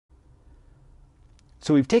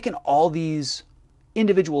So we've taken all these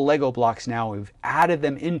individual Lego blocks now, we've added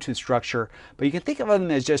them into structure, but you can think of them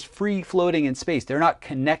as just free floating in space. They're not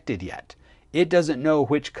connected yet. It doesn't know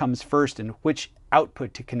which comes first and which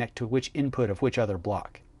output to connect to which input of which other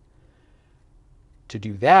block. To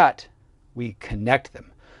do that, we connect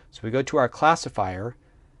them. So we go to our classifier.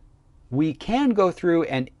 We can go through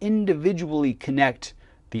and individually connect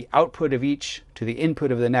the output of each to the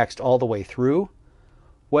input of the next all the way through.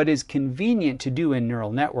 What is convenient to do in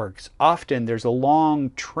neural networks, often there's a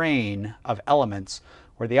long train of elements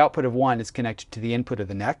where the output of one is connected to the input of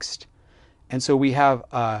the next. And so we have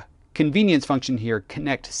a convenience function here,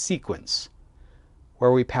 connect sequence,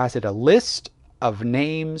 where we pass it a list of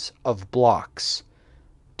names of blocks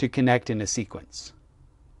to connect in a sequence.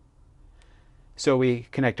 So we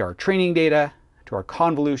connect our training data to our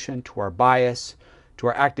convolution, to our bias, to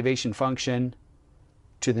our activation function,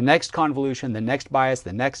 to the next convolution, the next bias,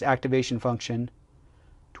 the next activation function,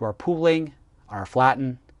 to our pooling, our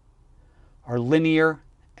flatten, our linear,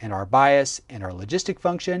 and our bias, and our logistic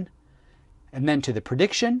function, and then to the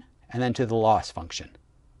prediction, and then to the loss function.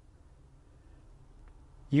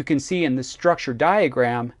 You can see in the structure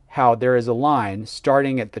diagram how there is a line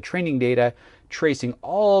starting at the training data, tracing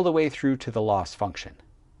all the way through to the loss function.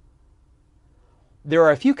 There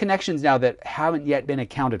are a few connections now that haven't yet been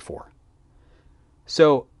accounted for.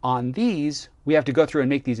 So on these, we have to go through and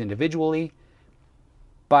make these individually.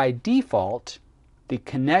 By default, the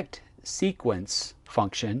connect sequence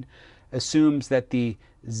function assumes that the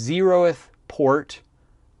 0th port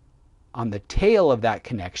on the tail of that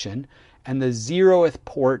connection and the 0th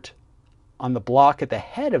port on the block at the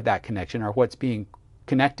head of that connection are what's being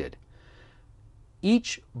connected.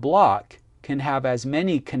 Each block can have as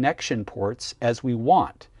many connection ports as we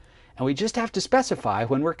want. And we just have to specify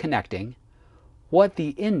when we're connecting what the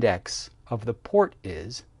index of the port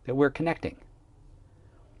is that we're connecting.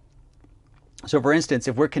 So for instance,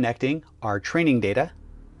 if we're connecting our training data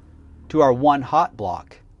to our one hot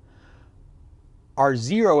block, our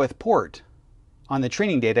 0th port on the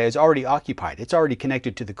training data is already occupied. It's already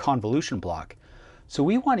connected to the convolution block. So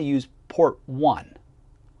we want to use port 1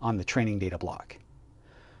 on the training data block.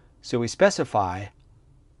 So we specify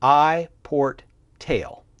I port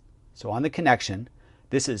tail. So on the connection,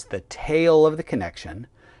 this is the tail of the connection.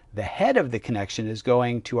 The head of the connection is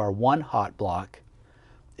going to our one hot block.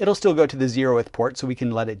 It'll still go to the 0th port, so we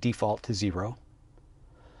can let it default to 0.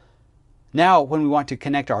 Now, when we want to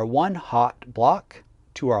connect our one hot block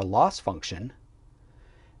to our loss function,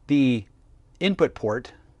 the input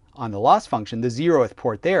port on the loss function, the 0th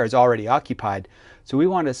port there, is already occupied. So we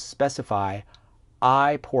want to specify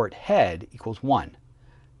I port head equals 1.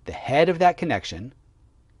 The head of that connection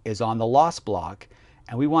is on the loss block,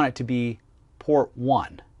 and we want it to be port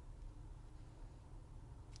 1.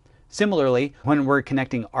 Similarly, when we're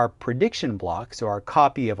connecting our prediction block, so our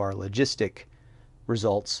copy of our logistic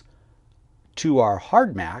results, to our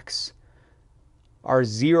hardmax, our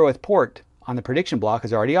 0th port on the prediction block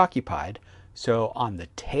is already occupied. So on the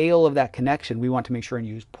tail of that connection, we want to make sure and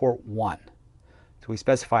use port 1. So we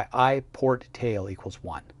specify I port tail equals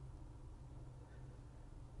 1.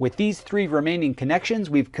 With these 3 remaining connections,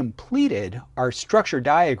 we've completed our structure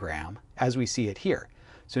diagram as we see it here.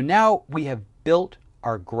 So now we have built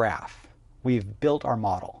our graph. We've built our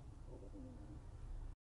model.